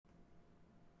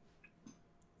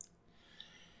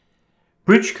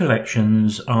Bridge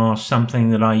collections are something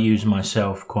that I use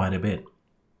myself quite a bit.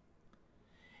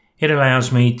 It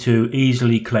allows me to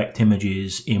easily collect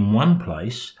images in one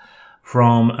place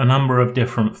from a number of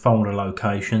different folder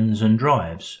locations and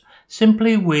drives,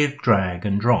 simply with drag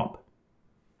and drop.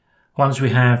 Once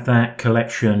we have that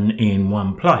collection in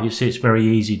one place, it's very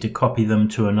easy to copy them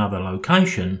to another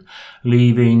location,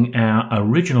 leaving our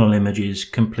original images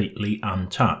completely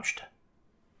untouched.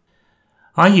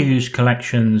 I use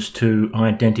collections to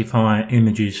identify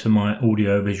images for my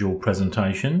audiovisual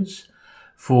presentations,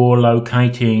 for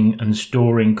locating and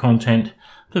storing content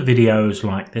for videos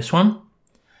like this one,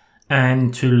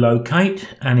 and to locate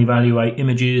and evaluate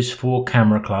images for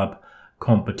Camera Club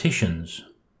competitions.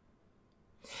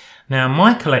 Now,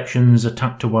 my collections are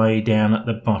tucked away down at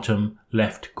the bottom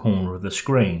left corner of the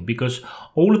screen because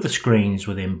all of the screens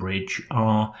within Bridge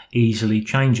are easily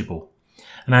changeable.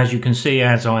 And as you can see,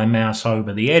 as I mouse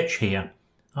over the edge here,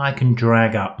 I can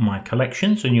drag up my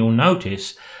collections, and you'll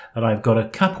notice that I've got a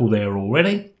couple there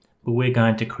already, but we're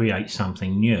going to create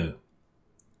something new.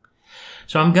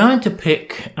 So I'm going to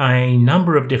pick a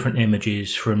number of different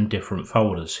images from different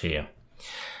folders here.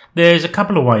 There's a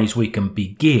couple of ways we can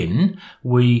begin.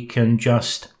 We can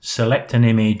just select an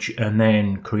image and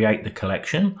then create the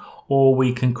collection, or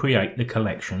we can create the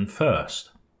collection first.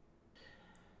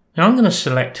 Now I'm going to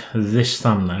select this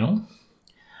thumbnail.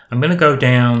 I'm going to go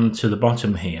down to the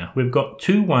bottom here. We've got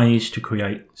two ways to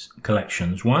create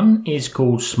collections. One is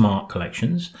called Smart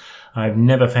Collections. I've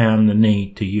never found the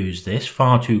need to use this,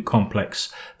 far too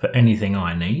complex for anything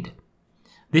I need.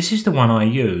 This is the one I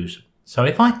use. So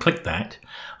if I click that,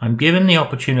 I'm given the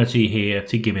opportunity here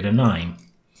to give it a name.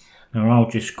 Now I'll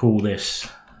just call this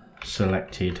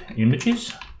Selected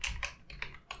Images.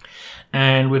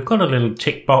 And we've got a little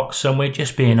tick box, and we're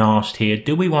just being asked here,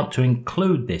 do we want to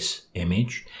include this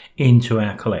image into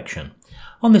our collection?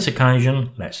 On this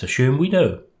occasion, let's assume we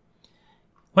do.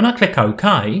 When I click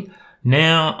OK,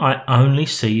 now I only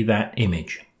see that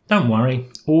image. Don't worry,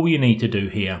 all you need to do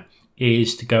here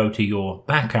is to go to your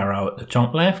back arrow at the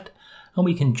top left, and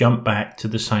we can jump back to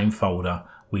the same folder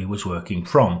we was working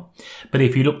from. But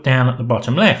if you look down at the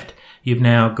bottom left, you've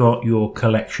now got your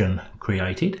collection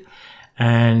created,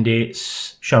 and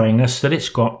it's showing us that it's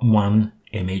got one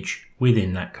image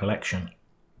within that collection.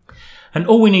 And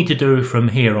all we need to do from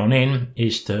here on in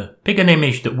is to pick an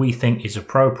image that we think is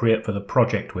appropriate for the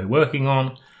project we're working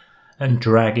on and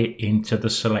drag it into the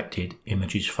Selected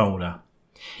Images folder.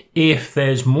 If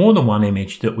there's more than one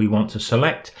image that we want to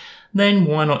select, then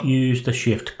why not use the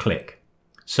Shift click?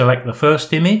 Select the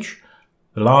first image,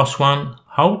 the last one,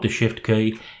 hold the Shift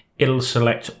key, it'll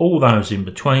select all those in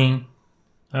between,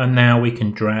 and now we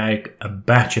can drag a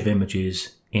batch of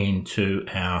images into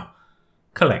our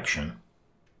collection.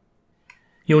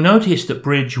 You'll notice that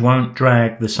Bridge won't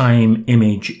drag the same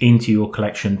image into your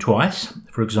collection twice.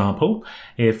 For example,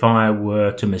 if I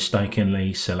were to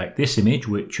mistakenly select this image,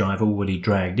 which I've already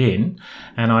dragged in,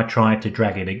 and I tried to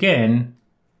drag it again,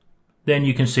 then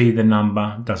you can see the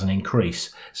number doesn't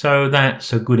increase. So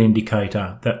that's a good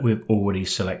indicator that we've already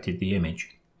selected the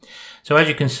image. So as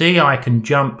you can see, I can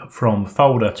jump from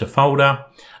folder to folder.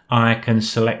 I can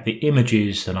select the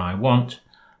images that I want,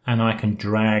 and I can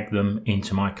drag them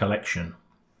into my collection.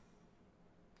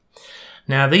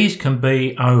 Now these can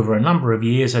be over a number of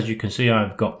years. As you can see,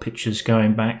 I've got pictures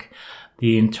going back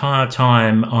the entire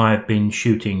time I've been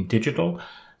shooting digital.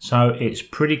 So it's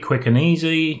pretty quick and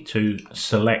easy to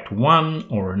select one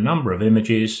or a number of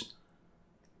images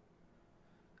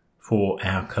for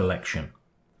our collection.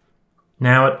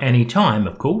 Now at any time,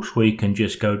 of course, we can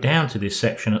just go down to this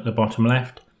section at the bottom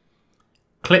left,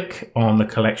 click on the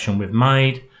collection we've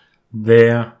made.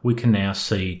 There we can now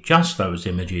see just those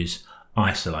images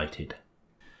isolated.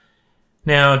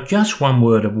 Now just one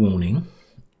word of warning.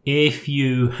 If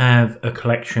you have a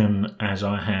collection as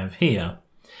I have here,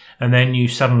 and then you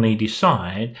suddenly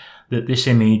decide that this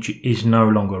image is no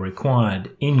longer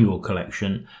required in your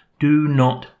collection, do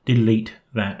not delete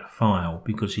that file,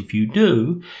 because if you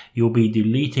do, you'll be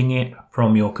deleting it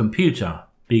from your computer,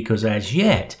 because as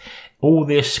yet, all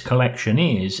this collection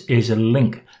is a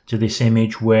link to this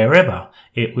image wherever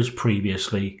it was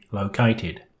previously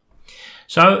located.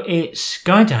 So it's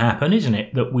going to happen, isn't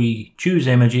it, that we choose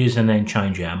images and then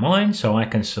change our mind. So I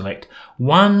can select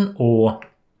one or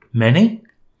many,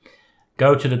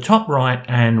 go to the top right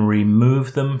and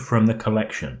remove them from the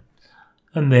collection.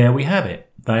 And there we have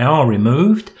it. They are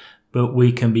removed, but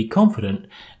we can be confident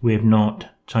we've not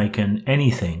taken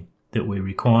anything that we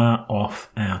require off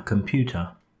our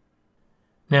computer.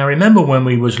 Now remember when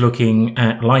we was looking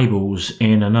at labels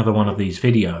in another one of these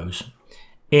videos,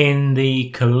 In the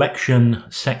collection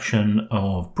section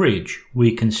of Bridge,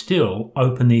 we can still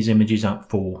open these images up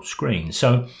full screen.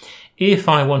 So if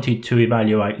I wanted to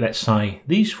evaluate, let's say,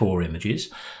 these 4 images,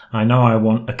 I know I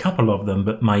want a couple of them,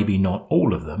 but maybe not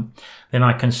all of them, then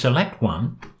I can select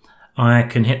one, I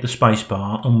can hit the space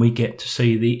bar, and we get to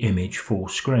see the image full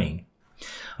screen.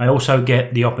 I also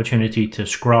get the opportunity to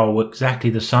scroll exactly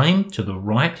the same to the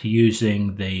right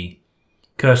using the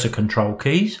cursor control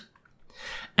keys.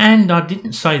 And I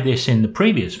didn't say this in the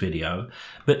previous video,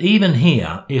 but even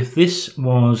here, if this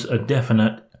was a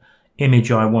definite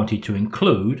image I wanted to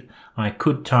include, I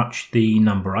could touch the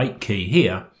number 8 key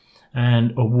here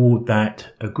and award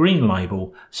that a green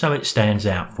label so it stands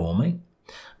out for me.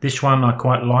 This one I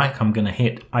quite like, I'm going to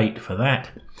hit 8 for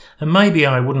that. And maybe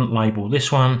I wouldn't label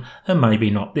this one, and maybe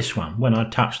not this one. When I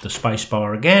touch the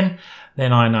spacebar again,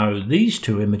 then I know these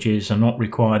 2 images are not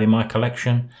required in my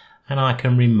collection, and I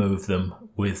can remove them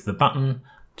with the button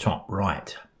top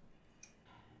right.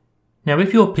 Now,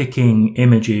 if you're picking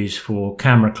images for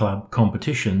Camera Club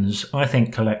competitions, I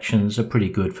think collections are pretty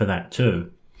good for that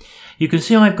too. You can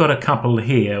see I've got a couple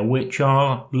here which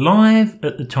are live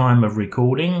at the time of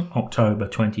recording, October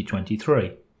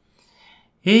 2023.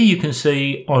 Here you can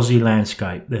see Aussie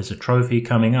landscape. There's a trophy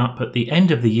coming up at the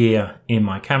end of the year in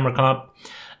my Camera Club,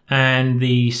 and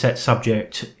the set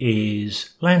subject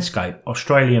is landscape,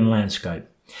 Australian landscape.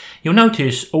 You'll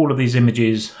notice all of these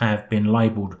images have been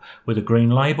labelled with a green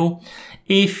label.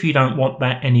 If you don't want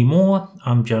that anymore,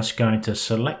 I'm just going to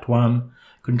select one,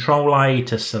 Control A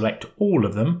to select all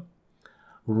of them,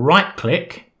 right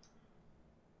click,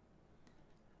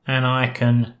 and I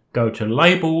can go to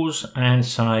labels and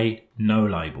say no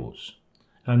labels,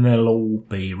 and they'll all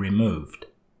be removed.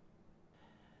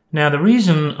 Now, the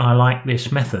reason I like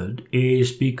this method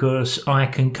is because I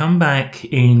can come back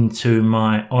into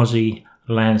my Aussie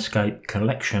landscape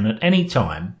collection at any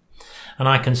time, and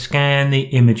I can scan the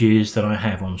images that I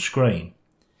have on screen.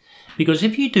 Because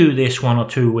if you do this 1 or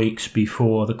 2 weeks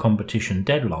before the competition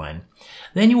deadline,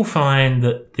 then you'll find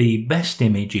that the best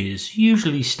images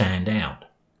usually stand out.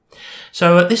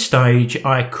 So at this stage,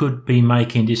 I could be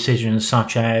making decisions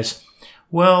such as,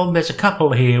 well, there's a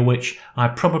couple here which I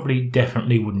probably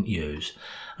definitely wouldn't use.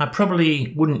 I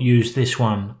probably wouldn't use this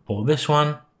one or this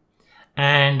one,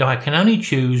 and I can only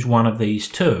choose one of these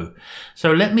 2.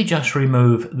 So let me just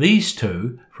remove these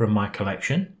 2 from my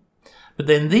collection, but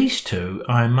then these 2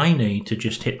 I may need to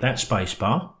just hit that space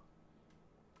bar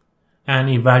and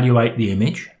evaluate the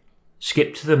image,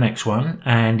 skip to the next one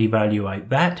and evaluate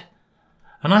that,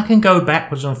 and I can go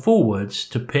backwards and forwards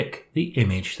to pick the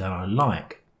image that I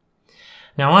like.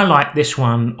 Now, I like this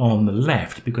one on the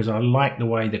left because I like the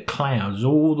way the clouds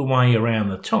all the way around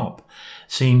the top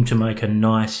seem to make a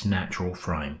nice natural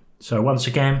frame. So once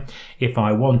again, if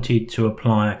I wanted to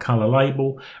apply a colour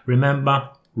label, remember,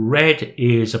 red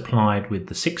is applied with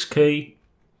the 6 key,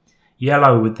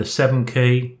 yellow with the 7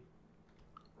 key,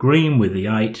 green with the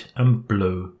 8 and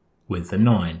blue with the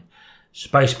 9.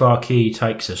 Spacebar key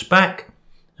takes us back,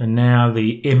 and now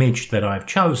the image that I've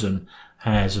chosen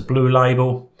has a blue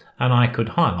label, and I could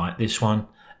highlight this one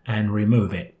and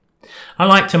remove it. I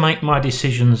like to make my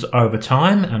decisions over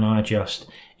time, and I just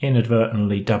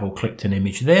inadvertently double clicked an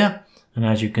image there, and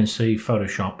as you can see,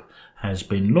 Photoshop has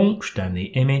been launched and the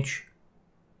image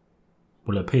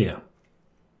will appear.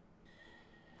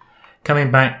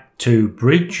 Coming back to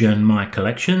Bridge and my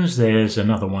collections, there's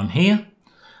another one here,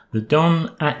 the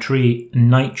Don Attree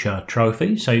Nature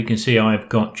Trophy. So you can see I've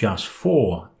got just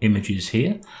 4 images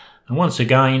here. And once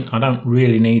again, I don't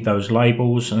really need those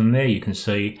labels, and there you can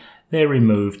see they're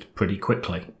removed pretty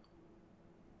quickly.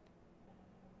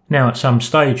 Now at some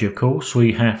stage, of course,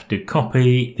 we have to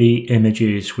copy the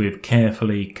images we've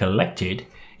carefully collected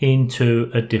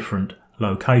into a different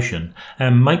location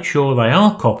and make sure they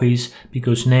are copies,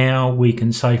 because now we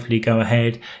can safely go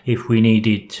ahead if we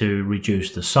needed to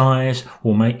reduce the size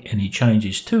or make any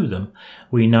changes to them.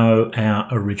 We know our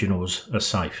originals are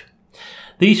safe.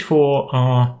 These 4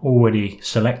 are already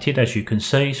selected, as you can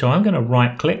see, so I'm going to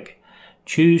right click,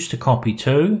 choose to copy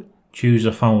to, choose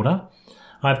a folder.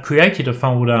 I've created a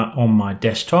folder on my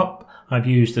desktop. I've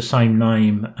used the same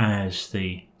name as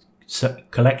the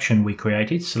collection we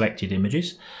created, selected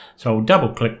images. So I'll double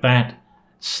click that,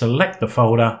 select the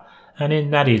folder, and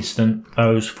in that instant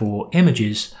those 4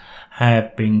 images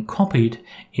have been copied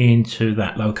into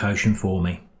that location for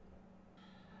me.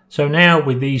 So now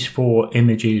with these 4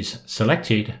 images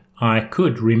selected, I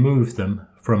could remove them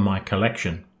from my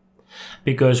collection,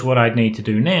 because what I'd need to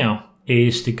do now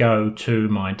is to go to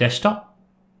my desktop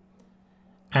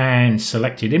and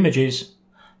selected images,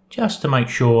 just to make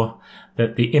sure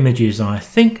that the images I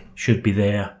think should be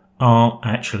there are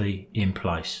actually in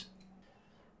place.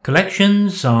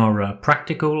 Collections are a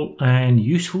practical and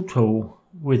useful tool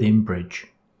within Bridge.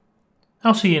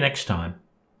 I'll see you next time.